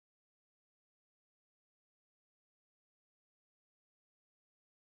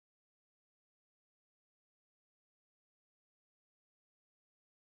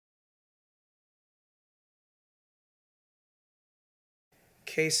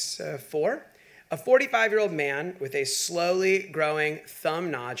case 4. A 45-year-old man with a slowly growing thumb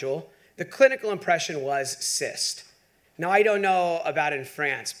nodule. The clinical impression was cyst. Now, I don't know about in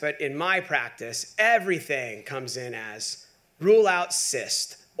France, but in my practice, everything comes in as rule out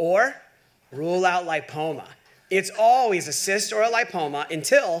cyst or rule out lipoma. It's always a cyst or a lipoma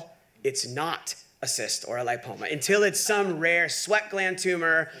until it's not a cyst or a lipoma, until it's some rare sweat gland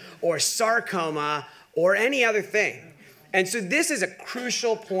tumor or sarcoma or any other thing. And so this is a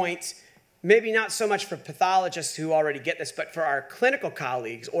crucial point, maybe not so much for pathologists who already get this, but for our clinical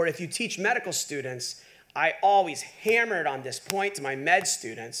colleagues, or if you teach medical students, I always hammered on this point to my med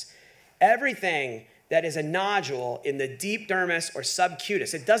students. Everything that is a nodule in the deep dermis or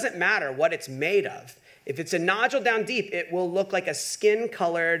subcutis, it doesn't matter what it's made of. If it's a nodule down deep, it will look like a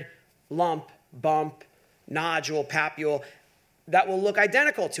skin-colored lump, bump, nodule, papule that will look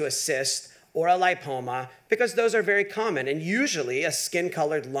identical to a cyst or a lipoma because those are very common. And usually a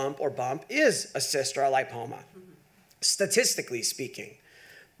skin-colored lump or bump is a cyst or a lipoma, statistically speaking.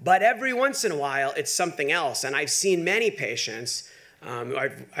 But every once in a while, it's something else. And I've seen many patients.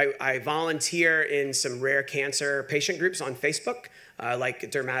 I volunteer in some rare cancer patient groups on Facebook, like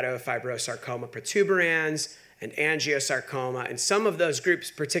dermatofibrosarcoma protuberans and angiosarcoma. And some of those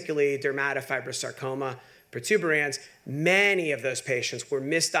groups, particularly dermatofibrosarcoma protuberans, many of those patients were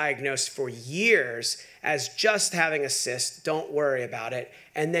misdiagnosed for years as just having a cyst, don't worry about it.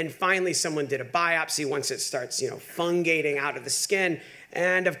 And then finally someone did a biopsy once it starts, fungating out of the skin.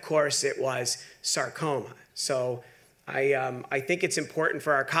 And of course it was sarcoma. So I think it's important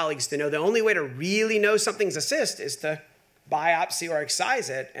for our colleagues to know the only way to really know something's a cyst is to biopsy or excise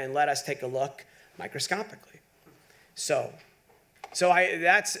it and let us take a look microscopically. So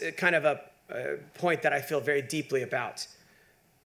that's kind of a point that I feel very deeply about.